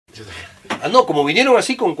Ah, no, como vinieron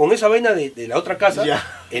así con esa vaina de la otra casa,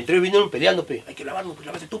 Ya. entre ellos vinieron peleando, pe. Hay que lavarnos, pues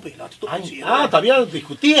lávate tú, pe, lávate tú. Ay, Sí, todavía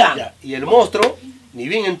discutían. ya. Y el monstruo, ni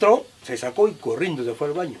bien entró, se sacó y corriendo se fue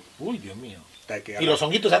al baño. Uy, Dios mío. Hasta que Y los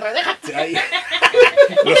honguitos atrás, déjate. ahí-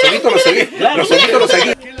 los solitos los seguí. Claro. Los solitos los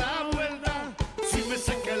seguí.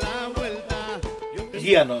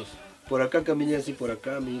 Guíanos. Por acá caminé así, por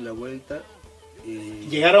acá, me di la vuelta. Y...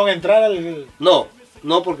 Llegaron a entrar al No,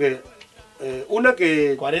 porque una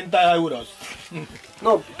que... 40 euros.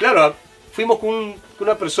 No, claro, fuimos con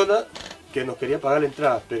una persona que nos quería pagar la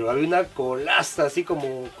entrada, pero había una colaza así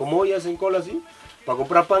como hoy hacen cola así, para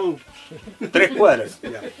comprar pan 3 cuadras.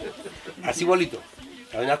 Ya. Así bolito.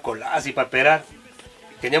 Había una colaza así para esperar.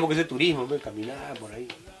 Teníamos que hacer turismo, ¿no? Caminar por ahí.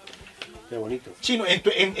 Qué bonito. Chino,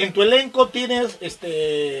 en tu elenco tienes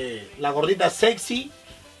la gordita sexy,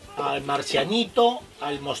 al marcianito,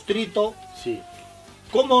 al mostrito. Sí.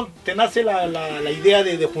 ¿Cómo te nace la idea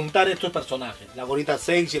de juntar estos personajes? La gordita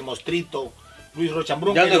sexy, el mostrito, Luis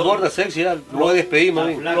Rochambrún. Ya que no es lo- gorda sexy, ya lo voy a despedir,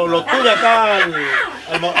 mami. Lo tuve acá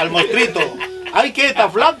al mostrito. ¡Ay, qué está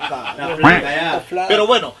flaca! Está flaca. Pero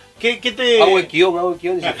bueno, ¿qué te...? Hago el guión,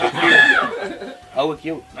 dice. Hago el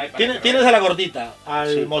guión. Tienes a la gordita,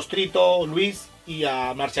 al Sí. mostrito, Luis y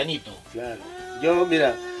a Marcianito. Claro. Yo,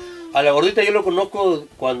 mira, a la gordita yo lo conozco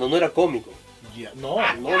cuando no era cómico. No,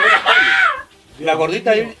 No era cómico. La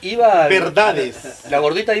gordita iba... verdades. La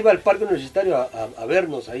gordita iba al parque universitario a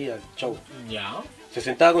vernos ahí al show. Ya. Se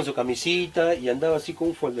sentaba con su camisita y andaba así con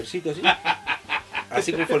un foldercito así.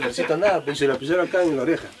 Así con un foldercito andaba, y se la pusieron acá en la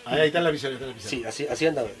oreja. Ahí está la visión. Sí, así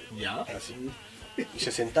andaba. Ya. Así. Y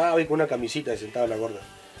se sentaba ahí con una camisita, se sentaba la gorda.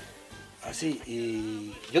 Así,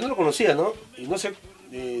 y yo no lo conocía, ¿no? Y no sé,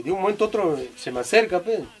 de un momento a otro se me acerca,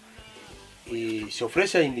 pues, y se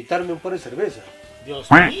ofrece a invitarme un par de cervezas. Dios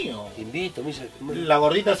mío. Te invito, me dice, La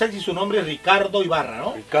gordita sexy, su nombre es Ricardo Ibarra,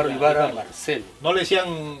 ¿no? Ricardo Ibarra Marcelo. No le decían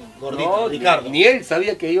gordita, No, Ricardo. ni él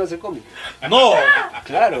sabía que iba a ser cómico. No.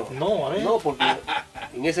 Claro. No, a ver. No, porque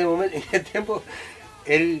en ese momento, en ese tiempo,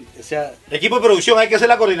 él, o sea... Equipo de producción, hay que hacer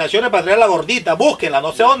las coordinaciones para traer a la gordita. Búsquenla,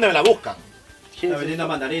 no sé dónde me la buscan. ¿quién Está se- vendiendo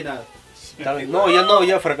mandarinas. No,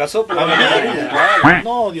 ya fracasó. Pero Ah,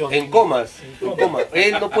 no, Dios en mío. comas, en comas.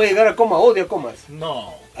 Él no puede llegar a coma, odia comas.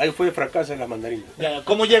 No. Ahí fue el fracaso en las mandarinas. Ya,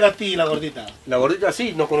 ¿cómo llega a ti la gordita? La gordita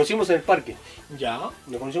sí, nos conocimos en el parque. Ya.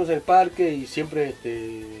 Nos conocimos en el parque y siempre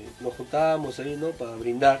nos juntábamos ahí, ¿no? Para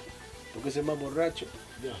brindar. Porque ese es más borracho.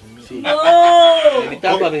 Dios mío. Sí. ¡No! Le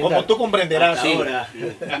invitaba para brindar. Como tú comprenderás. Sí. Ahora.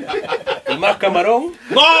 Y más camarón.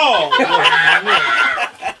 ¡No! Dios mío.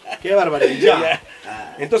 ¡Qué barbaridad!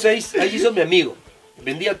 Entonces ahí hizo mi amigo.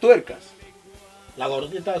 Vendía tuercas. La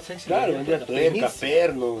gordita sexy. Claro, vendía tuercas, Buenísimo.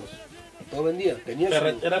 pernos. Todo vendía. Tenía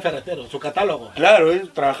su... Era ferretero, su catálogo. Claro,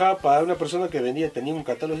 él trabajaba para una persona que vendía, tenía un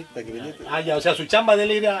catálogo que vendía. Ah, ya, o sea, su chamba de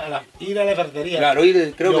él ir a la ferretería. Claro,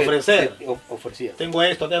 creo Y que ofrecer. ofrecía. Tengo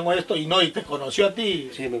esto, y no, y te conoció a ti.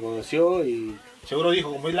 Sí, me conoció y Seguro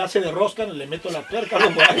dijo, como él hace de rosca, le meto la tuerca. ¿No?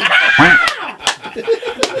 Por ahí.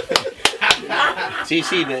 sí,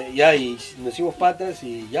 ya y nos hicimos patas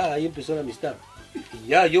y ya ahí empezó la amistad. Y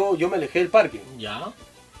ya yo me alejé del parque Ya.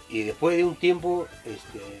 y después de un tiempo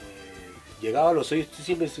llegaba a los oídos,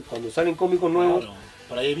 siempre cuando salen cómicos nuevos, Claro.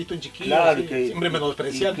 Por ahí he visto un chiquillo, claro, así, que siempre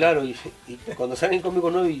menospreciando. claro, y cuando salen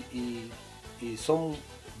cómicos nuevos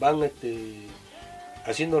van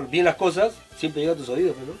haciendo bien las cosas, siempre llega a tus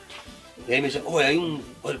oídos, ¿no? Y ahí me dicen, oye,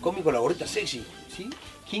 el cómico La Gordita Sexy, ¿sí?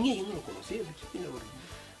 ¿Quién es? Yo no lo conocía. ¿Quién es la Gordita?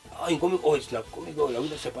 Ay, un cómico, es la cómico La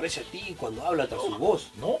Gordita se parece a ti cuando habla tras su voz.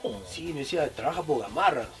 No. Sí, me decía, trabaja por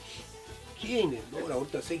Gamarra. ¿Quién es? No, La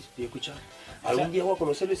Gordita Sexy, te escuchar. Algún día voy a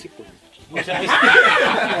conocerlo ese con... O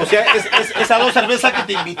sea, esas dos cervezas que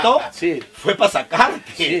te invitó Sí, fue para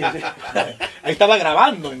sacarte. sí, sí. Ahí estaba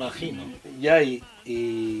grabando, imagino. Ya, y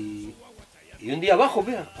un día bajo,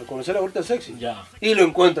 vea, a conocer a La Gordita Sexy. Ya. Y lo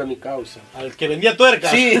encuentro a mi causa. Al que vendía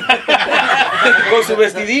tuercas. Sí, con su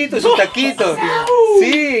vestidito, su taquito.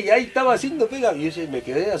 Sí, y ahí estaba haciendo pega. Y yo me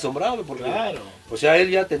quedé asombrado porque, Claro. o sea,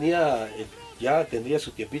 él ya tendría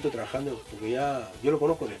su tiempito trabajando, porque ya, yo lo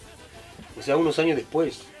conozco o sea, unos años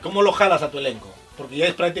después. ¿Cómo lo jalas a tu elenco? Porque ya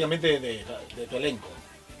es prácticamente de tu elenco.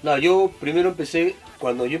 No, yo primero empecé,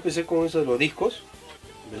 cuando yo empecé con eso de los discos,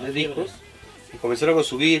 vender fiebre. discos, y comenzaron a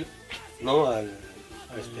subir, ¿no? Al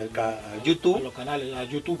A YouTube. los canales, a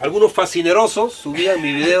YouTube. Algunos fascinerosos subían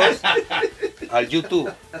mis videos al YouTube.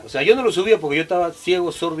 O sea, yo no lo subía porque yo estaba ciego,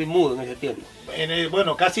 sordo y mudo en ese tiempo.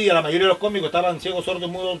 Bueno, casi la mayoría de los cómicos estaban ciegos, sordos,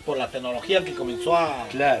 mudos por la tecnología que comenzó a...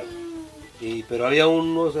 Claro. Pero había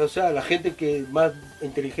unos, o sea, la gente que más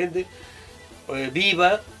inteligente,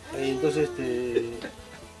 viva, entonces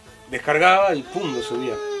descargaba y pum, lo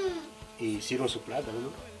subía. Y hicieron su plata, ¿no?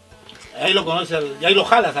 Ahí lo conoces, y ahí lo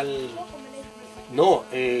jalas al... No,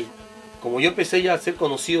 como yo empecé ya a ser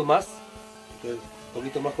conocido más, un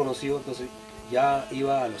poquito más conocido, entonces ya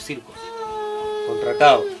iba a los circos,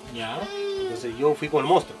 contratado. Ya. Entonces yo fui con el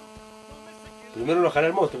monstruo. Primero lo jalé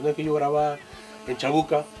al monstruo, no es que yo grababa en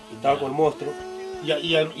Chabuca y estaba con el monstruo.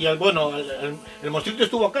 Bueno, el monstruito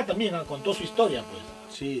estuvo acá también, ¿ah? Contó su historia, pues.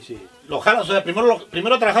 Sí, sí. Lo jalas, o sea,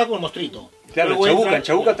 primero trabajaba con el monstruito. Claro, Luego en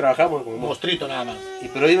Chabuca trabajamos con el monstruo. Monstruito nada más.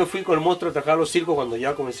 Pero ahí me fui con el monstruo a trabajar a los circos cuando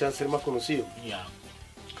ya comencé a ser más conocido. Ya.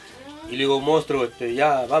 Y le digo, monstruo,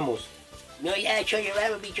 ya, vamos. No, ya, cholo,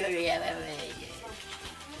 vamos, mi cholo, ya, vamos.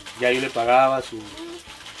 Ya yo le pagaba su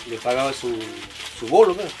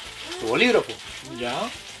bolo, pues, su bolígrafo. Ya.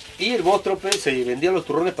 Y el monstruo pues, se vendía los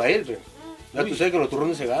turrones para él. Pues. Ya tú sabes que los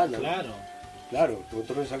turrones se ganan. Claro. Claro, los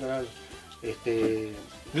turrones se ganan.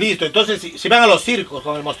 Listo, entonces si van a los circos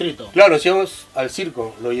con el monstruito. Claro, si vamos al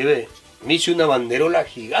circo, lo llevé. Me hice una banderola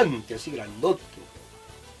gigante, así grandote.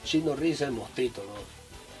 Chino risa el monstruito, ¿no?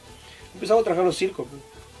 Empezamos a trabajar en los circos. Pues.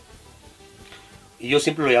 Y yo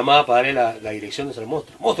siempre lo llamaba para darle la dirección de ese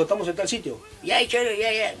monstruo. Monstruo, estamos en tal sitio. Ya, cholo,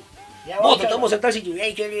 ya. Monstruo, estamos en tal sitio.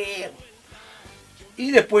 Ya, cholo, ya.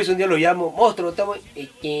 Y después un día lo llamo, monstruo, estamos...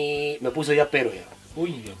 me puse ya pero ya.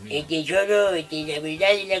 Uy, Dios mío. Cholo, la verdad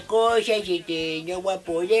de la cosa es no voy a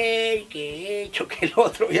poder, que esto, que el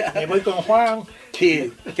otro, ya. Me voy con Juan.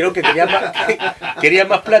 Sí, creo que quería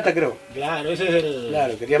más plata, creo. Claro, ese es el...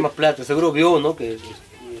 Claro, quería más plata. Seguro vio, ¿no? Que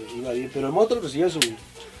iba bien. Pero el monstruo recibía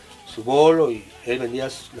su bolo y él vendía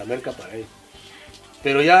la merca para él.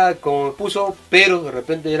 Pero ya, como me puso pero, de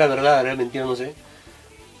repente era verdad, era mentira, no sé.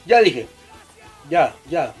 Ya dije, ya.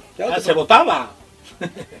 se votaba.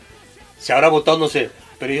 Se habrá votado, no sé.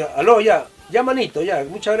 Pero ya, aló, ya manito, ya,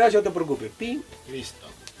 muchas gracias, no te preocupes. Pim. Listo.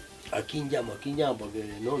 ¿A quién llamo? Porque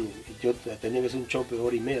no, yo tenía que hacer un show de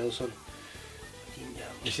hora y media, 2 horas. ¿A quién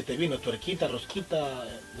llamo? Y se te vino tuerquita, rosquita,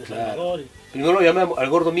 de Claro. Salvador. Primero lo llamé al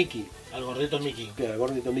gordo Mickey, Al gordito Mickey. al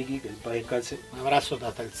gordito Mickey, que el paz descanse. Un abrazo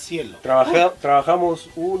hasta el cielo. Trabajamos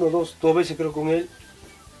dos veces creo con él,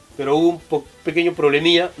 pero hubo un pequeño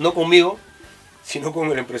problemilla, no conmigo, sino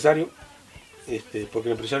con el empresario, porque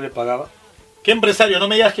el empresario le pagaba. ¿Qué empresario? No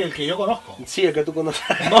me digas que el que yo conozco. Sí, el que tú conoces.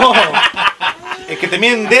 No. El que te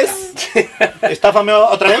mientes. Estáfame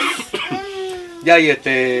otra vez. Ya,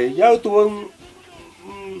 ya tuvo un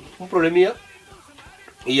problemilla,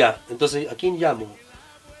 y ya, entonces, ¿a quién llamo?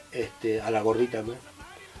 A la gordita, ¿no?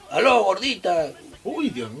 Aló, gordita, Uy,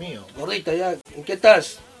 Dios mío. gordita, ya, ¿en qué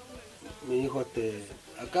estás? Me dijo,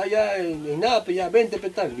 acá ya en Nape, ya, vente,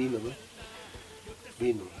 petal, vino, ¿no?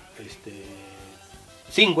 Vino,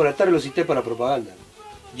 5 de la tarde lo cité para propaganda.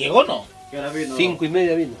 ¿Llegó o no?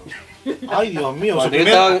 5:30 vino. Ay, Dios mío. Cuando yo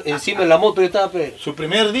estaba encima de la moto, yo estaba, Su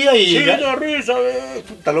primer día y... sí, una risa,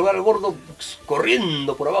 puta, lo veo al gordo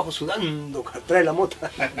corriendo por abajo, sudando, trae la moto,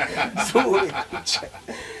 sube.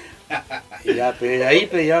 Y ya, ahí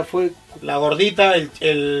ya fue. La gordita,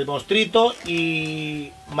 el monstruito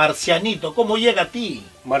y Marcianito. ¿Cómo llega a ti?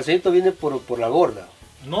 Marcelito viene por la gorda.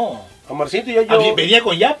 No. A Marcelito ya yo... Venía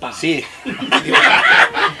con Yapa. Sí.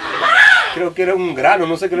 Creo que era un grano,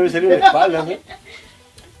 no sé qué le había salido de la espalda, ¿no?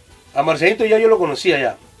 A Marcelito ya yo lo conocía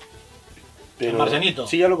ya. ¿A Marcianito?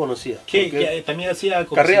 Sí, ya lo conocía. ¿Qué? También hacía...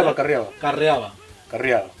 Carreaba. Carreaba.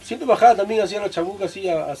 Siempre bajaba también, hacía la chabuca así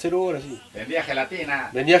a 0 horas. Así. Vendía gelatina.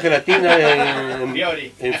 Vendía gelatina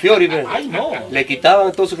Fiori. en Fiori. Pues. Ay, no. Le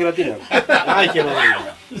quitaban toda su gelatina. Ay, qué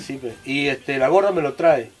barbaridad. Sí, pues. Y la gorda me lo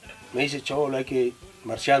trae. Me dice, cholo,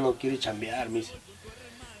 Marciano quiere chambear, me dice.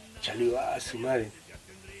 Chale, su madre.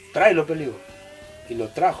 Tráelo, peligro. Y lo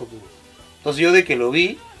trajo, pues. Entonces yo de que lo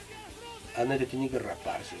vi, Andrés tiene que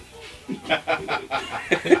raparse.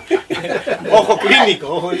 Ojo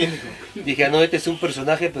clínico. Dije, no, este es un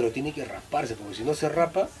personaje, pero tiene que raparse, porque si no se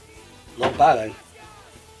rapa, no paga. Dije.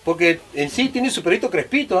 Porque en sí tiene su pelito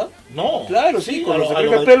crespito, ¿ah? No. Claro, sí, cuando se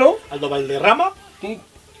arregla el pelo, Aldo Valderrama. tiene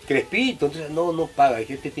crespito, entonces no paga,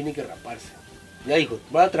 dije, este tiene que raparse. Ya dijo,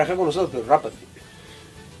 vas a trabajar con nosotros, pero rápate.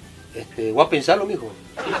 Voy a pensarlo, mijo.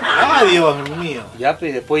 Ay, Dios mío. Ya,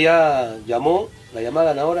 pues, después ya llamó, la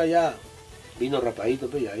llamada ganadora ya vino rapadito,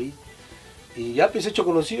 pues, y ahí. Y ya, pues, hecho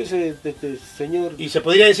conocido ese señor. Y se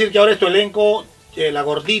podría decir que ahora es tu elenco, la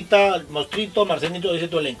gordita, el monstruito, Marcelito, ese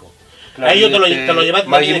es tu elenco. Claro, Ahí yo te lo llevaste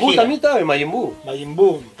Majin de Buu gira. también estaba en Majin Buu. Majin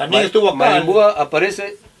Buu. También estuvo acá. Majin Buu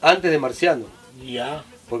aparece antes de Marciano. Ya.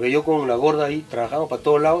 Porque yo con la gorda ahí trabajamos para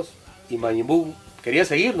todos lados y Majin Buu quería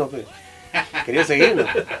seguirnos, pues. Quería seguirnos.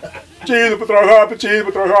 Chido, pues trabajar,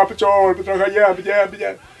 cholo, pues trabajar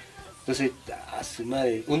ya. Entonces, su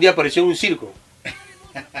madre. Un día apareció en un circo.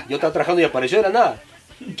 Yo estaba trabajando y apareció de la nada.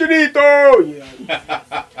 ¡Chinito!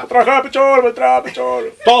 ¡A trabajar, pecholo, a trabajar, pecholo!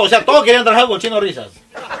 Todo, o sea, todos querían trabajar con Chino Risas.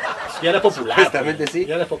 Ya eres popular. Supuestamente pues, sí.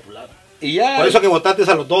 Ya eres popular. Y ya... Por eso que votaste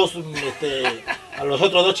a los dos, a los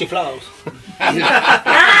otros dos chiflados.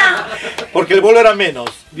 Porque el bolo era menos,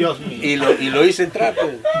 Dios mío. Y lo hice entrar,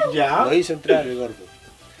 pues. Ya. Lo hice entrar el gordo.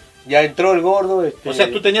 Ya entró el gordo. O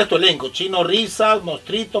sea, tú tenías tu elenco, Chino Risas,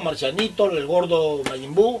 Mostrito, Marcianito, el gordo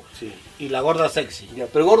Majin Buu Sí. y la gorda sexy. Ya,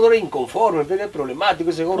 pero el gordo era inconforme, era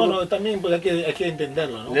problemático ese gordo. No, también pues, hay que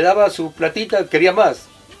entenderlo, ¿no? Le daba su platita, quería más.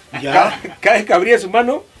 Ya. Cada vez que abría su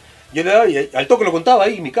mano, yo le daba y al toque lo contaba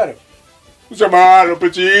ahí en mi cara. No sea malo,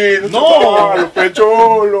 pechino, No. malo,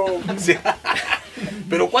 pecholo.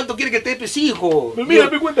 Pero ¿cuánto quiere que te dé, hijo? Pero mira,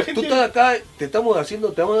 Yo, me cuenta, tú gente. estás acá, te estamos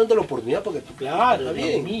dando la oportunidad para que tú... Claro, está Dios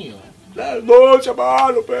bien. mío. Claro, no sea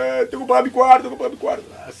malo, tengo para mi cuarto, tengo para mi cuarto.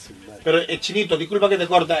 Ah, su madre. Pero, Chinito, disculpa que te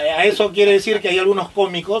corta. A eso quiere decir que hay algunos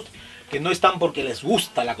cómicos que no están porque les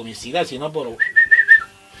gusta la comicidad, sino por...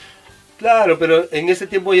 Claro, pero en ese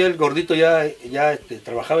tiempo ya el gordito ya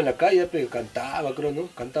trabajaba en la calle, pero cantaba, creo, ¿no?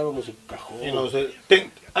 Cantaba con su cajón.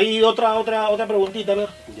 Hay otra preguntita, a ver.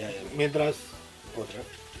 Ya, Mientras... otra.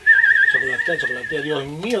 Chocolatea. Dios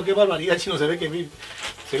mío, qué barbaridad, Chino. Se ve que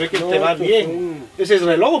No, te va esto bien. ¿Ese es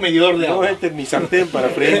reloj o medidor de No, agua? este es mi sartén para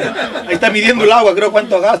freír. Ahí está midiendo el agua, creo,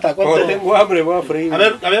 cuánto gasta. Cuando tengo hambre voy a freír. A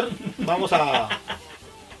ver, vamos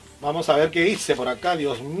a ver qué dice por acá,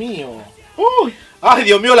 Dios mío. Uy. Ay,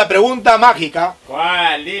 Dios mío, la pregunta mágica.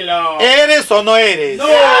 ¿Cuál? Dilo. ¿Eres o no eres?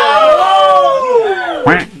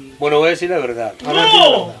 Bueno, voy a decir la verdad. A ver, dime la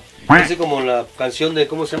verdad. Así como la canción de,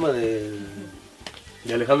 ¿cómo se llama? De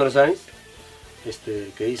Alejandro Sanz.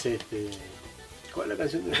 Que dice, ¿cuál es la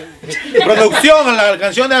canción de Sanz? Producción, la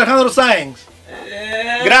canción de Alejandro Sanz.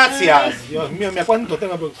 Gracias. Dios mío, ¿me cuánto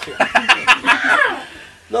tengo producción?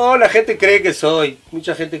 No, la gente cree que soy.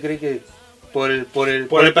 Mucha gente cree que por el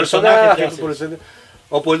personaje que haces.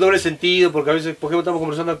 o por el doble sentido, porque a veces, por ejemplo, estamos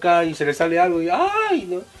conversando acá y se le sale algo y ¡ay!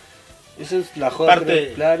 No. Esa es la joda.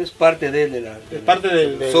 Parte- Claro, es parte de él. Es parte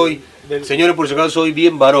del- soy, del- señores, por si acaso, soy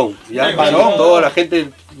bien varón. ¿Ya? Bien varón. Toda la gente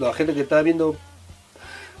que está viendo,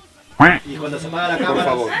 Y cuando se apaga la por cámara.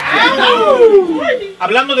 favor.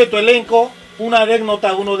 Hablando de tu elenco, una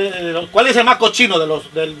anécdota, ¿cuál es el más cochino de los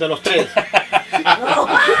tres?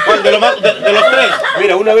 ¿Cuál de los tres?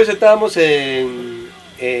 Mira, una vez estábamos en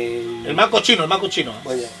El más cochino.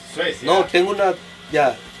 Bueno, ya. Suecia. No, tengo una.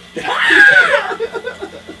 Ya.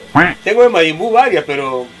 Tengo en Majin Buu varias,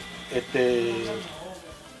 pero.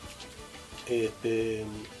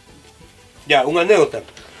 Ya, una anécdota.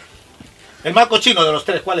 El más cochino de los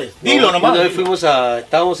tres, ¿cuál es? Dilo nomás. Una vez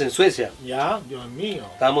estábamos en Suecia. Ya, Dios mío.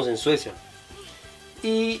 Estábamos en Suecia.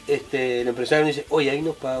 Y el empresario me dice, oye, hay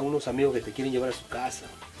unos amigos que te quieren llevar a su casa.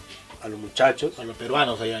 A los muchachos. A los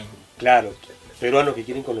peruanos allá en... Claro, peruanos que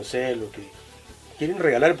quieren conocerlo, que quieren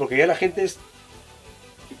regalar, porque ya la gente es.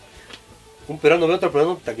 Un peruano ve a otro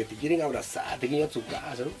peruano hasta que te quieren abrazar, te quieren ir a su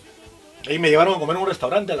casa, ¿no? Ahí me llevaron a comer en un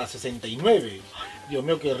restaurante a las 69. Dios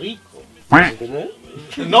mío, qué rico. ¿Entendés?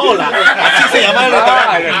 No, así se llamaba el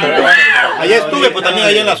restaurante. Allá estuve, pues también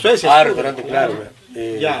allá en la Suecia. Ah, estuve. restaurante, claro.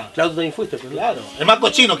 Ya. Claro, tú también fuiste, pero. Claro. El más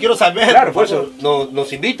cochino, quiero saber. Claro, por favor. eso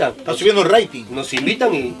nos invitan. Está subiendo el rating. Nos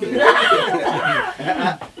invitan y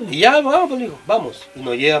ya, vamos, pues, digo, vamos. Y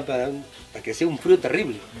nos llevan para que sea un frío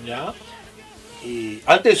terrible. Ya. Y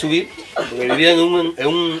antes de subir, porque vivía en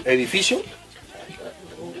un edificio,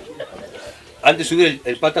 antes de subir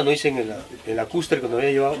el pata nos dice en la cúster que nos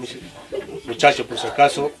había llevado, me dice, muchachos, por si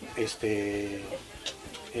acaso,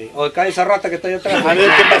 acá esa rata que está allá atrás. A ver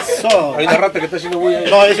qué pasó. Hay una rata que está haciendo bulla ahí.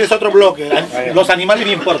 No, ese es otro bloque. Los animales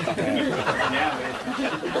me importan.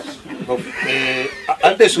 No,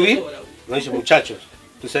 antes de subir, nos dice, muchachos,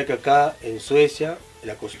 tú sabes que acá en Suecia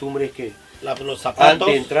la costumbre es que Los zapatos. antes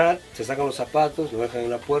de entrar se sacan los zapatos, los dejan en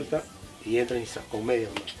la puerta y entran y con medias,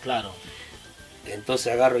 ¿no? Claro.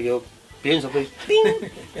 Entonces agarro yo, pienso, pues, ¡ting!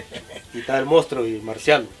 Y está el monstruo y el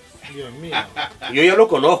marciano. Dios mío. Y yo ya lo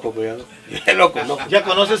conozco, pues, ya lo conozco. Ya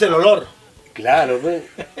conoces el olor. Claro, pues.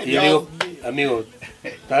 Y yo Dios digo, mío. amigo,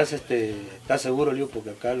 ¿estás seguro? Le digo, porque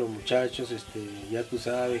acá los muchachos, ya tú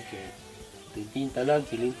sabes que tin, talán,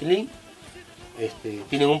 tilín, tilín,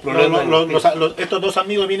 tienen un problema. Estos dos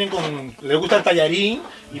amigos vienen con... Les gusta el tallarín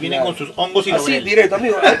y vienen Claro. con sus hongos y Así, laureles. directo,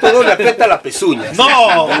 amigo, a estos dos le afecta las pezuñas. No,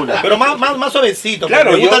 pero más suavecito. Claro,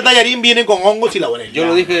 Claro, les gusta yo- el tallarín, vienen con hongos y laureles. Yo Ya.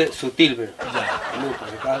 lo dije sutil, pero amigo,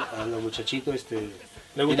 porque acá a los muchachitos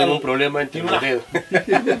Le gusta tienen un problema entre tiene los una- dedos.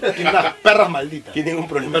 Tienen unas perras malditas. Tienen un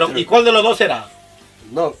problema. Pero, entre ¿y los- cuál de los dos será?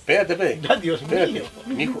 No, espérate. Ay, Dios Espérate. mío.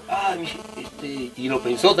 Me dijo, y lo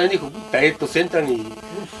pensó también, dijo, puta, estos entran y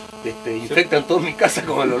infectan toda mi casa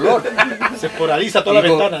con el olor. Se polariza todas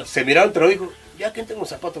las Dijo, ventanas. Se miraron entre los dijo, ya que entren con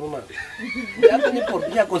zapatos nomás. Ya, no importa,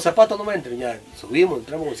 ya con zapatos no me entren. Ya subimos,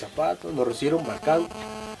 entramos con zapatos, nos recibieron bacán,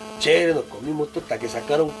 chévere, nos comimos todo, hasta que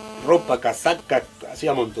sacaron ropa, casaca, así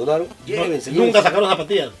amontonaron. Llévense, Nunca llévense. sacaron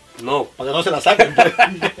zapatillas. No, Para que no se las saquen.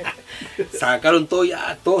 sacaron todo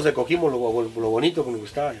ya, todos se cogimos lo bonito que nos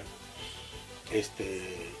gustaba ya.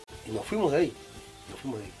 Y nos fuimos de ahí.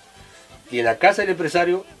 Y en la casa del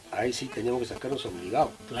empresario, ahí sí teníamos que sacarnos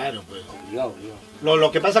obligados. Claro, pues. Obligados.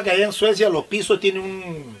 Lo que pasa es que allá en Suecia los pisos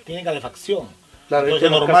tienen calefacción. Claro, Entonces es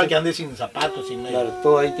en la normal casa- que andes sin zapatos, sin nada. Claro,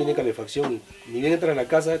 todo ahí tiene calefacción y ni bien entras en la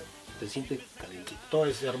casa, te sientes calentito. Todo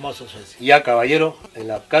es hermoso Suecia. Y ya, caballero, en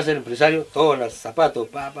la casa del empresario, todos los zapatos,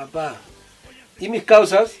 pa. Y mis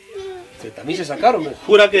causas, también se sacaron. ¿Ves?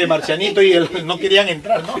 Jura que Marcianito y él no querían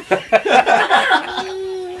entrar, ¿no?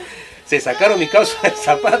 Se sacaron mis causas de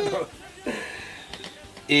zapatos.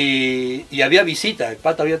 Y había visita, el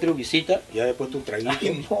pato había traído visita y había puesto un traguito.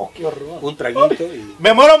 Ay, no, qué horror. Un traguito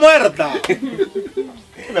 ¡Me muero muerta! Qué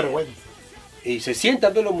vergüenza. y se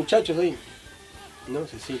sientan pues, los muchachos ahí. No,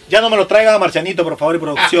 se sientan. Ya no me lo traigan a Marcianito, por favor, y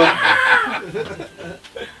producción.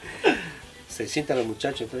 Se sientan los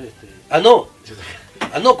muchachos. Pues,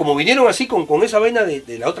 no, como vinieron así con esa vaina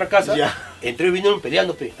de la otra casa, Ya. entre ellos vinieron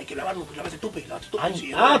peleando, pe. Hay que lavarnos, lávate tú, pe, lávate tú. pe.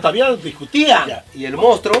 Sí, Todavía discutían. ya. Y el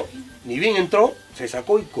monstruo, ni bien entró, se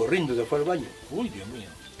sacó y corriendo se fue al baño. Uy, Dios mío.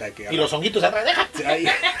 Hasta que Y los honguitos atrás, deja. ahí-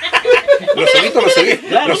 los ojitos los seguían.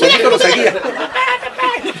 Claro. Los ojitos los seguían.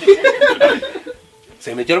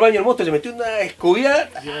 Se metió al baño el monstruo, se metió una escobilla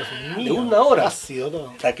Dios de mío. una hora. Ácido todo.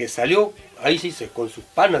 Hasta que salió, ahí sí, con sus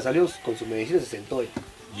panas salió, con su medicina se sentó ahí.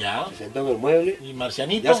 Ya. Se sentó en el mueble. Y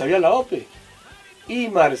Marcianito. Ya sabía la OPE. Y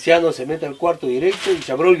Marciano se mete al cuarto directo y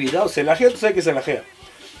se habrá olvidado. Se lajea, tú sabes que se lajea.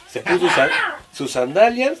 Se puso sus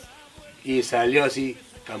sandalias y salió así,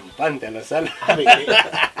 campante a la sala.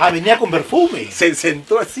 Venía con perfume. Se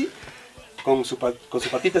sentó así, con su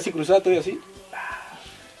patita así cruzada, todavía así.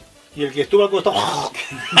 Y el que estuvo al costado.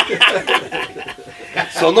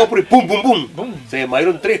 Sonó por y pum, pum, pum. Pum. Se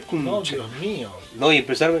desmayaron tres. No, Dios mío. No, y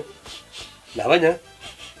empezaron la baña.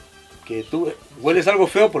 Que tú hueles algo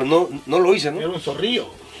feo, pero no lo hice, Era ¿no? un zorrillo.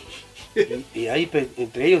 Y ahí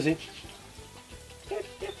entre ellos, sí.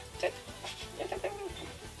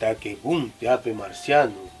 Hasta que, boom, ya, pe,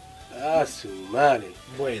 Marciano. Ah, su madre.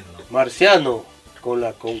 Bueno. Marciano, con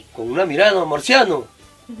una mirada, Marciano.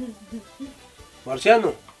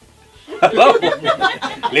 Marciano. Vamos.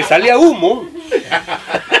 Le salía humo.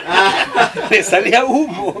 Le salía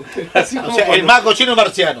humo. Así O como sea, el cuando, más cochino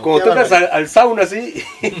marciano. como Qué tocas barbaridad. al sauna así.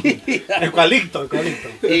 Eucalipto.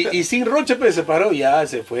 y sin roche, pe, se paró, ya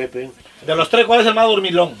se fue, pe. De los tres, ¿cuál es el más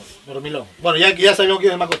dormilón? Bueno, ya sabemos quién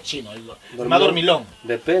es el más cochino. El más dormilón.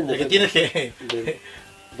 Depende. El que pe. tienes que...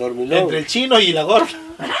 Dormilón. Entre el chino y la gorda.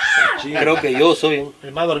 Creo que yo soy, ¿eh?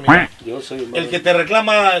 El más dormilón. Yo soy el más El que te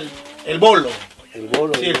reclama el bolo. el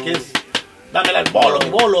bolo. Sí, el yo- que es... Dámela el bolo, mi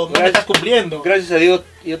bolo. No me estás cumpliendo. Gracias a Dios,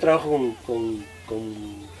 yo trabajo con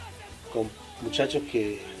muchachos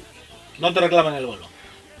que... No te reclaman el bolo.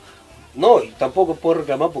 No, y tampoco puedo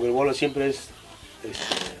reclamar porque el bolo siempre es...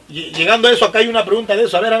 Llegando a eso, acá hay una pregunta de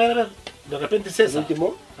eso. A ver. De repente es el esa.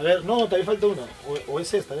 último. A ver, no, todavía falta una. O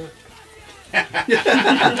es esta, a ver.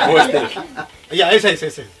 O Ya, esa es,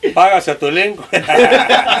 ese. págase a tu elenco.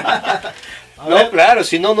 A No, ver. claro,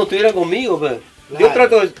 si no, no estuviera conmigo. Pues. Yo Claro.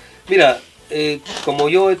 trato de... Mira, como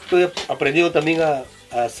yo estoy aprendiendo también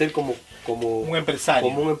a ser como Un empresario.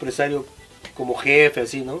 como un empresario, como jefe,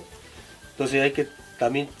 así, ¿no? Entonces hay que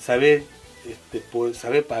también saber, pues,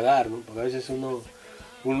 saber pagar, ¿no? Porque a veces uno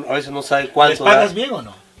a veces no sabe ¿Les cuánto pagas da. bien o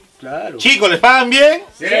no? Claro. Chicos, ¿les pagan bien?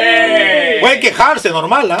 ¡Sí! Pueden quejarse,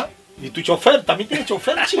 normal, ¿ah? Y tu chofer, también tiene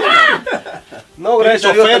chofer, chico. No, Tiene gracias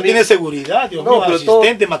a Dios chofer, también, tiene seguridad, Dios No, mío, pero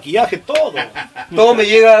asistente, maquillaje, todo. todo me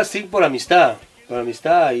llega así por amistad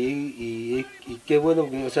y qué bueno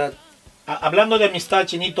que, o sea, Hablando de amistad,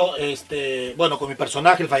 Chinito, bueno, con mi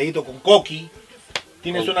personaje, el Fallito, con Coqui,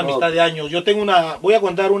 tienes Con una amistad Coqui. de años. Yo tengo voy a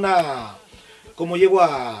contar cómo llego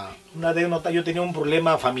a una anécdota. Yo tenía un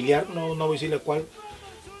problema familiar, no voy a decirle cuál,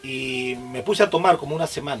 y me puse a tomar como una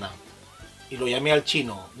semana, y lo llamé al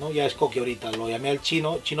chino, ¿no? Ya es Coqui ahorita, lo llamé al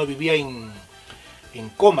chino vivía en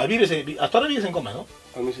Coma, hasta ahora vives en Coma, ¿no?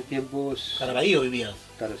 en ese tiempo, Caraballo vivías.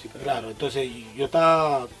 claro, sí, claro. Claro, entonces yo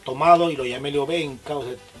estaba tomado y lo llamé, le digo, ven, causa,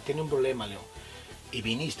 tenía un problema, Leo. Y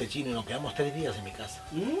viniste, chino, y nos quedamos 3 días en mi casa.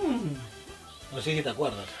 No sé si te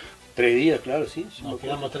acuerdas. 3 días, claro, sí. sí me Nos acuerdo.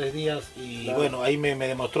 quedamos 3 días y Claro. bueno, ahí me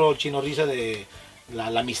demostró el chino Risa de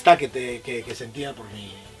la amistad que sentía por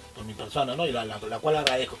mi persona, ¿no? Y la cual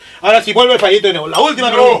agradezco. Ahora sí, vuelve Fallito de nuevo. La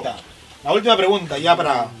última pregunta. La última pregunta, ya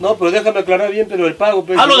para... No, pero déjame aclarar bien, pero el pago...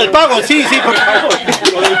 Pues, Ah, lo del pago, sí, por favor.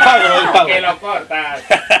 Lo del pago. Que lo cortas.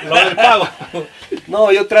 Lo del pago.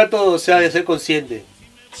 No, yo trato, o sea, de ser consciente.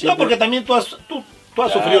 No, porque también tú has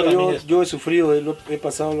sufrido también esto. Yo he sufrido, he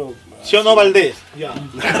pasado lo... ¿Sí o no, Valdés? Ya.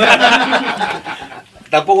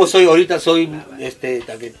 Tampoco ahorita soy,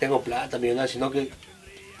 que tengo plata, millonario, sino que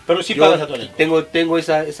Pero sí yo pagas a tu elenco. tengo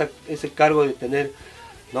ese cargo de tener,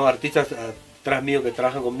 ¿no?, artistas atrás mío que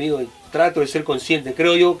trabajan conmigo y trato de ser consciente.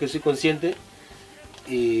 Creo yo que soy consciente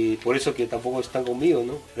y por eso que tampoco están conmigo,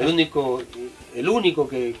 ¿no? El único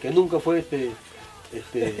que nunca fue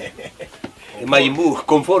Majin Buu,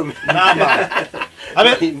 conforme. Nada más. A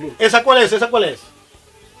ver, ¿esa cuál es?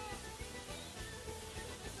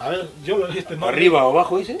 A ver, yo lo dije no. ¿Arriba o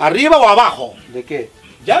abajo, dice? ¿Arriba o abajo? ¿De qué?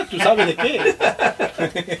 Ya, tú sabes de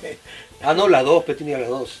qué. Ah, no, las dos, tenía las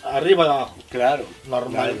dos. Arriba o abajo. Claro.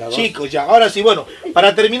 Normal. La dos. Chicos, ya. Ahora sí, bueno,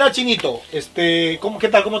 para terminar, Chinito, ¿qué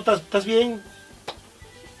tal? ¿Cómo estás? ¿Estás bien?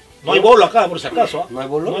 No hay bolo acá, por si acaso. ¿Ah? ¿No hay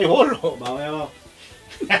bolo? No hay bolo. Vamos.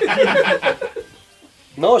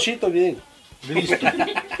 No, sí, estoy bien. Listo.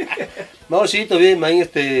 No, sí, estoy bien, man,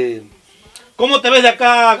 ¿Cómo te ves de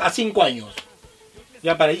acá a 5 años?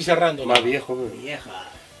 Ya para ir cerrando. más ¿no? viejo, man. Vieja.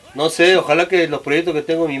 No sé, ojalá que los proyectos que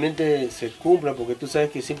tengo en mi mente se cumplan, porque tú sabes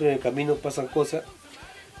que siempre en el camino pasan cosas,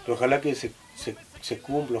 pero ojalá que se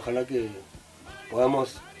cumpla, ojalá que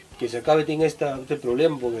podamos, que se acabe este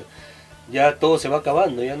problema, porque ya todo se va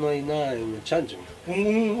acabando, ya no hay nada en el chancho.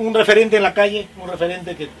 Un referente en la calle, un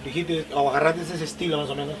referente que dijiste, o agarraste ese estilo más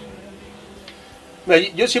o menos. Mira,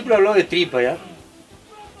 yo siempre he hablado de Tripa, ¿ya?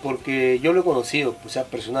 Porque yo lo he conocido, o sea,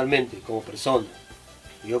 personalmente, como persona.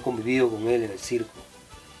 Yo he convivido con él en el circo.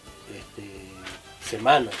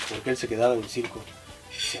 Semanas, porque él se quedaba en el circo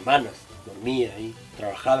semanas, dormía ahí,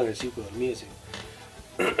 trabajaba en el circo, dormía.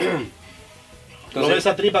 Lo ves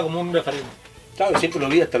a Tripa como un referente. Claro, siempre lo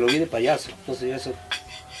vi, hasta lo vi de payaso. Entonces eso,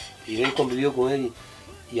 y él convivió con él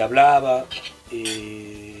y hablaba,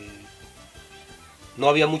 no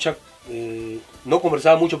había mucha, no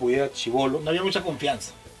conversaba mucho porque era chibolo. No había mucha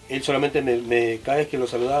confianza. Él solamente cada vez que lo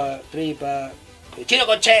saludaba, Tripa, El chino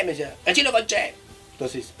con che, me decía. El chino con che.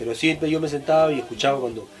 entonces, pero siempre yo me sentaba y escuchaba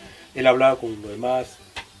cuando él hablaba con los demás.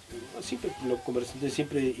 Siempre lo conversé,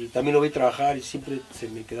 siempre, y también lo vi trabajar y siempre se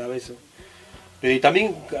me quedaba eso. Pero y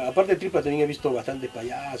también, aparte de Tripa, también he visto bastantes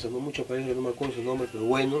payasos, no muchos payasos, no me acuerdo su nombre, pero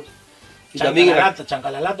buenos. Y también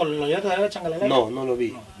Chancalalato, ¿lo llegaste a ver a Chancalalato? no lo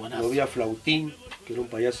vi. No, buenazo. Lo vi a Flautín, que era un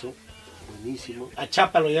payaso buenísimo. A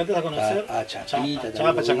Chapa lo llegaste a conocer. A Chapita también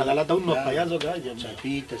Chapa, lo vi. Chancalalato, unos Claro. payasos que hay. Dios mío.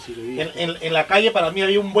 Chapita, sí lo vi. En la calle para mí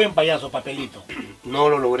había un buen payaso, Papelito. No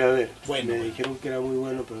lo logré ver. Bueno. Me dijeron que era muy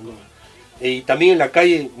bueno, pero no. Y también en la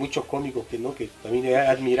calle muchos cómicos que también he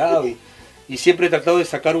admirado y siempre he tratado de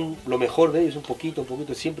sacar lo mejor de ellos, un poquito,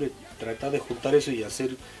 siempre tratar de juntar eso y hacer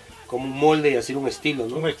como un molde y hacer un estilo,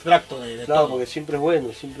 ¿no? Un extracto de Claro, todo. porque siempre es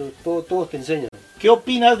bueno, siempre todos te enseñan. ¿Qué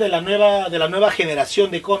opinas de la nueva generación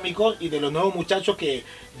de cómicos y de los nuevos muchachos que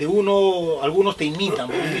algunos te imitan?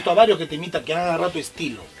 Porque he visto a varios que te imitan, que han agarrado tu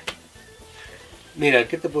estilo. Mira,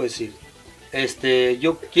 ¿qué te puedo decir?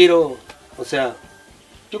 Yo quiero,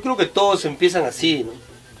 yo creo que todos empiezan así, ¿no?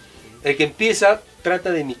 El que empieza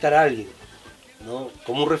trata de imitar a alguien, ¿no?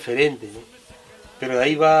 Como un referente, ¿no? Pero de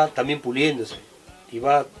ahí va también puliéndose y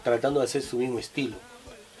va tratando de hacer su mismo estilo.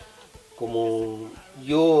 Como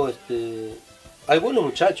yo, hay buenos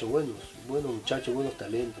muchachos, buenos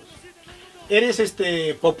talentos. ¿Eres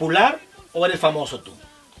popular o eres famoso tú?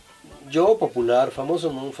 Yo popular,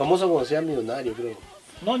 famoso no, famoso cuando sea millonario, creo.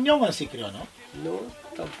 No, Ñoman sí creo, ¿no? No,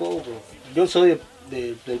 tampoco. Yo soy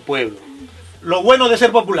del pueblo. Lo bueno de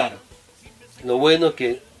ser popular. Lo bueno es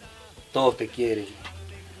que todos te quieren.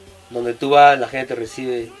 Donde tú vas, la gente te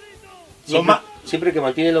recibe. Siempre que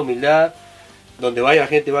mantienes la humildad, donde vaya la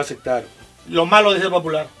gente va a aceptar. Lo malo de ser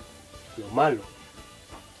popular. Lo malo.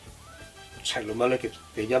 Lo malo es que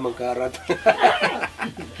te llaman cada rato.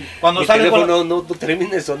 Cuando Mi sales teléfono no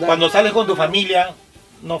termina de sonar. Cuando sales con tu familia,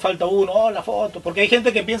 no falta uno, oh, la foto. Porque hay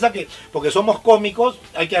gente que piensa que porque somos cómicos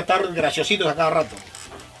hay que estar graciositos a cada rato.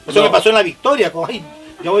 Eso No. me pasó en La Victoria. Ay,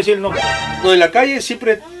 ya voy a decir el nombre. No, en la calle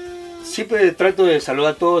siempre trato de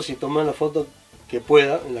saludar a todos y tomar la foto que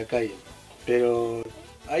pueda en la calle. Pero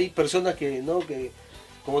hay personas que no, que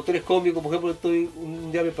como tú eres cómico, por ejemplo,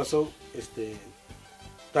 un día me pasó,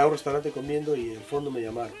 estaba en un restaurante comiendo y en el fondo me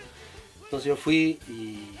llamaron. Entonces yo fui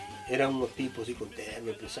y eran unos tipos así con terno,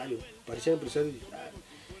 empresarios, parecían empresarios.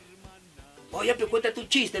 Oye, pero cuenta tu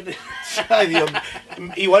chiste. Pe. Ay, Dios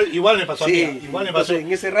mío. Igual me pasó a mí. Igual me pasó. Entonces,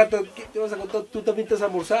 en ese rato, ¿qué te vas a contar? Tú también estás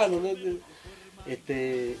almorzando, ¿no?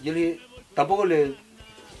 Yo le tampoco le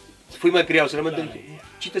fui malcriado, solamente Claro. le dije,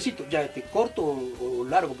 chistecito, ya, corto o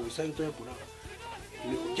largo, porque sabes que estoy apurado. Y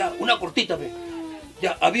me dijo, ya, una cortita, pe.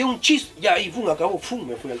 Ya, había un chiste, ya, ahí, fum, acabó, fum,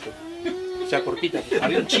 me fui al toque. O sea, cortita, pe.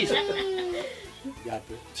 Había un chiste. Ya,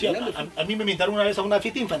 pe. Sí, Ya me fui. a mí me invitaron una vez a una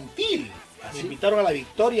fiesta infantil. ¿Ah, Me sí? invitaron a la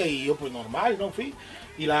Victoria y yo pues normal, ¿no? Fui.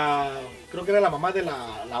 Y creo que era la mamá de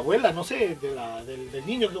la abuela, no sé, del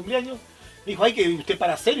niño que cumplía años. Me dijo, ay, que usted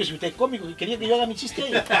para serio, si usted es cómico, y quería que yo haga mi chiste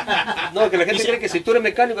ahí. No, que la gente Y cree que si tú eres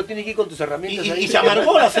mecánico tienes que ir con tus herramientas ahí. Y se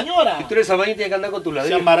amargó la señora. Si tú eres albañil tienes que andar con tus Se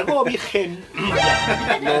ladrillos. amargó, virgen.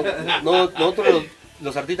 Nosotros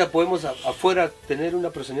los artistas podemos afuera tener una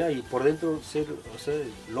personalidad y por dentro ser, o sea,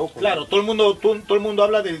 loco. Claro, ¿no? todo el mundo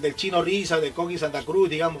habla del Chino Risa, de Coqui Santa Cruz,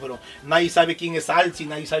 digamos, pero nadie sabe quién es Alci,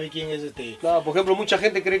 nadie sabe quién es Claro, por ejemplo, mucha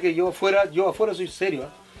gente cree que yo afuera soy serio.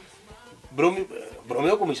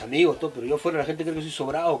 Bromeo con mis amigos, todo, pero yo afuera la gente cree que soy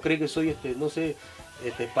sobrado, cree que soy, no sé,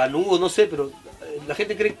 panudo, no sé, pero la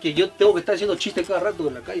gente cree que yo tengo que estar haciendo chistes cada rato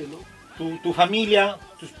en la calle, ¿no? Tu familia,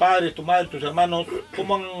 tus padres, tu madre, tus hermanos,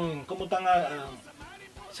 ¿cómo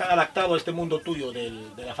se han adaptado a este mundo tuyo de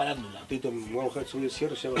la farándula? Tito, mi mujer subir el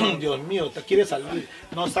cierre, se llama. Dios mío, te quieres salir.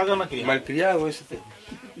 No salga malcriado. Malcriado,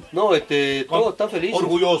 No, todos están felices.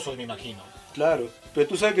 Orgullosos, me imagino. Claro, pero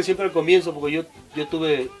tú sabes que siempre al comienzo, porque yo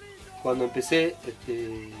tuve, cuando empecé,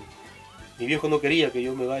 mi viejo no quería que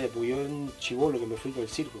yo me vaya, porque yo era un chibolo que me fui con el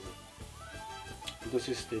circo. ¿No?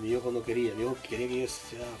 Entonces mi viejo no quería, mi viejo quería que yo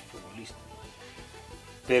sea futbolista.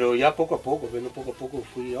 Pero ya poco a poco, bueno, poco a poco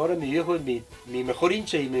fui. Ahora mi viejo es mi mejor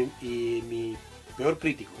hincha y mi peor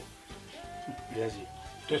crítico. Y así.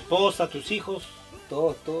 Tu esposa, tus hijos.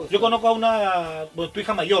 Todos. Yo conozco a tu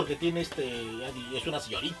hija mayor que tiene es una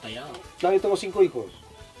señorita ya. No, yo tengo 5 hijos.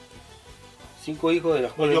 5 hijos de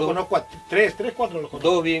las cuales Yo conozco a tres, cuatro los conozco.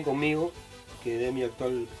 2 viven conmigo, que de mi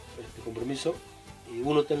actual compromiso, y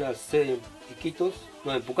uno está en la sede en Iquitos,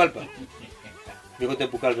 no, en Pucallpa. Mi hijo está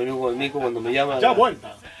en Pucallpa, mi hijo conmigo cuando me llama. Ya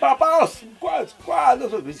vuelta. Papás, ¿cuándo?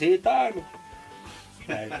 Visitarme.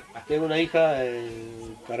 Tengo una hija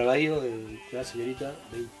en Caraballo, la señorita,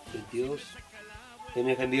 22. Tengo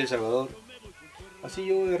mi hija en Villa El Salvador. Así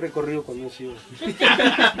yo he recorrido cuando he sido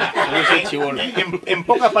chibolo. En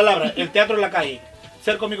pocas palabras, el teatro en la calle,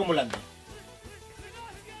 ser cómico ambulante.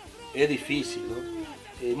 Es difícil, ¿no?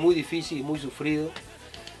 Es muy difícil y muy sufrido.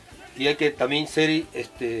 Y hay que también ser,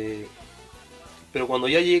 pero cuando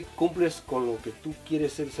ya cumples con lo que tú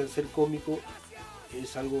quieres ser cómico,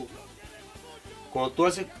 es algo, cuando tú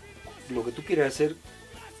haces lo que tú quieres hacer,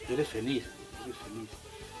 eres feliz.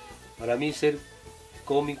 Para mí ser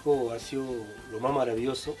cómico ha sido lo más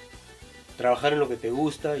maravilloso, trabajar en lo que te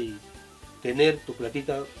gusta y tener tu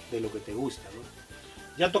platita de lo que te gusta, ¿no?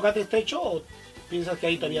 ¿Ya tocaste el techo o piensas que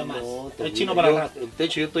ahí todavía más? No, El todavía. chino para rato. El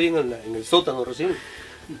techo, yo estoy en el sótano recién.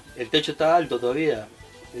 El techo está alto todavía.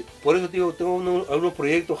 Por eso digo, tengo algunos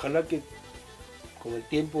proyectos, ojalá que con el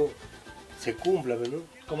tiempo se cumplan, ¿no?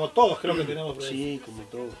 Como todos creo que tenemos proyectos. Sí, como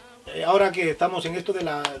todo. Ahora que estamos en esto de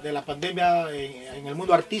la pandemia, en el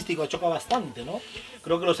mundo artístico choca bastante, ¿no?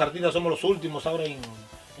 Creo que los artistas somos los últimos ahora en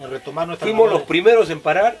retomar nuestra Fuimos manera los primeros en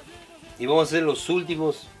parar y vamos a ser los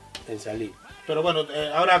últimos en salir. Pero bueno,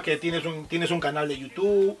 ahora que tienes un canal de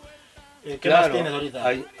YouTube, ¿qué Claro, más tienes ahorita?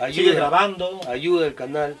 ayuda. ¿Sigues grabando? Ayuda el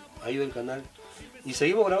canal. Y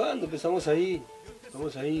seguimos grabando, estamos ahí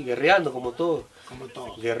guerreando como todos. Como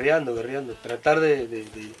todo. Guerreando. Tratar de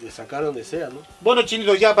sacar donde sea, ¿no? Bueno,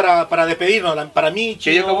 Chinito, ya para despedirnos, para mí,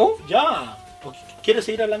 ¿Que ya acabó? Ya. ¿Quieres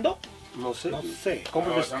seguir hablando? No sé. No sé.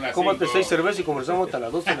 No, son las Cómate 5. 6 cervezas y conversamos hasta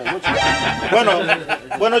las 12 de la noche.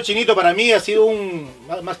 Bueno, Chinito, para mí ha sido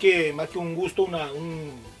más que un gusto,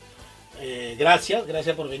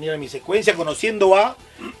 gracias por venir a mi secuencia, conociendo a,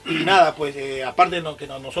 y nada, pues aparte de que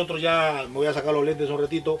nosotros ya, me voy a sacar los lentes un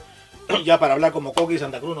ratito, ya para hablar como Coqui y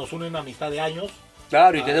Santa Cruz, nos une una amistad de años.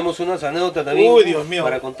 Claro, y tenemos unas anécdotas también. Uy, Dios mío.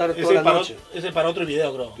 Para contar toda Ese la noche. Ese para otro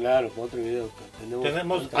video, creo. Claro, para otro video.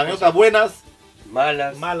 Tenemos tantas anécdotas cosas. buenas,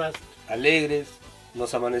 Malas, malas. alegres.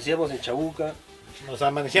 Nos amanecíamos en Chabuca. Nos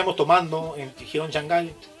amanecíamos tomando en Girón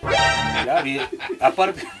Shanghái. Claro, y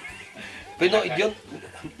aparte. Pero no, yo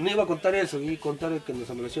no iba a contar eso, iba a contar que nos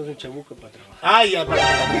amanecíamos en Chabuca para trabajar. Ay, ya,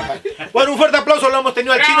 bueno, un fuerte aplauso, lo hemos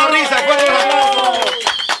tenido al Chino Risa. ¡Fuerte el aplauso!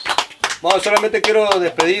 Bueno, solamente quiero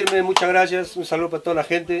despedirme, muchas gracias, un saludo para toda la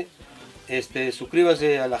gente.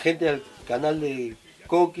 Suscríbanse a la gente al canal de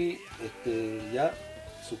Coqui, ya,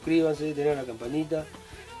 suscríbanse, denle a la campanita.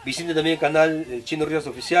 Visiten también el canal El Chino Rivas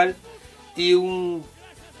Oficial. Y un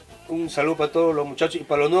un saludo para todos los muchachos y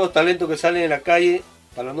para los nuevos talentos que salen en la calle,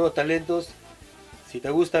 para los nuevos talentos. Si te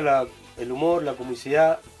gusta el humor, la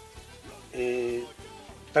comicidad,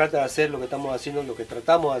 trata de hacer lo que estamos haciendo, lo que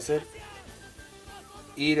tratamos de hacer.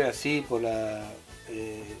 Ir así por el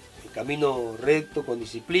camino recto, con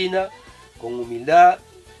disciplina, con humildad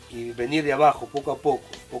y venir de abajo, poco a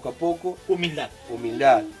poco. Humildad.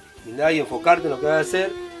 Humildad y enfocarte en lo que vas a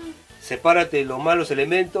hacer. Sepárate de los malos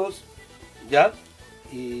elementos, ¿ya?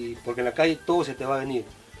 Y porque en la calle todo se te va a venir.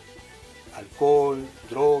 Alcohol,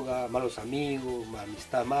 droga, malos amigos,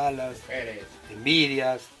 amistad malas,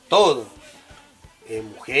 envidias, todo.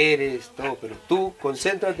 Mujeres, todo. Pero tú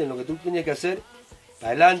concéntrate en lo que tú tienes que hacer,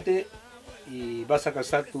 adelante, y vas a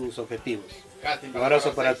alcanzar tus objetivos. Un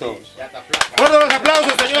abrazo para todos. Fuerte los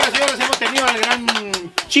aplausos, señoras y señores. Hemos tenido al gran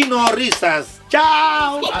Chino Risas.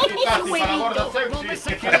 ¡Chao! A tu casa y para la gorda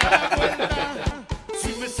sexy.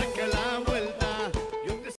 Si me saca el agua.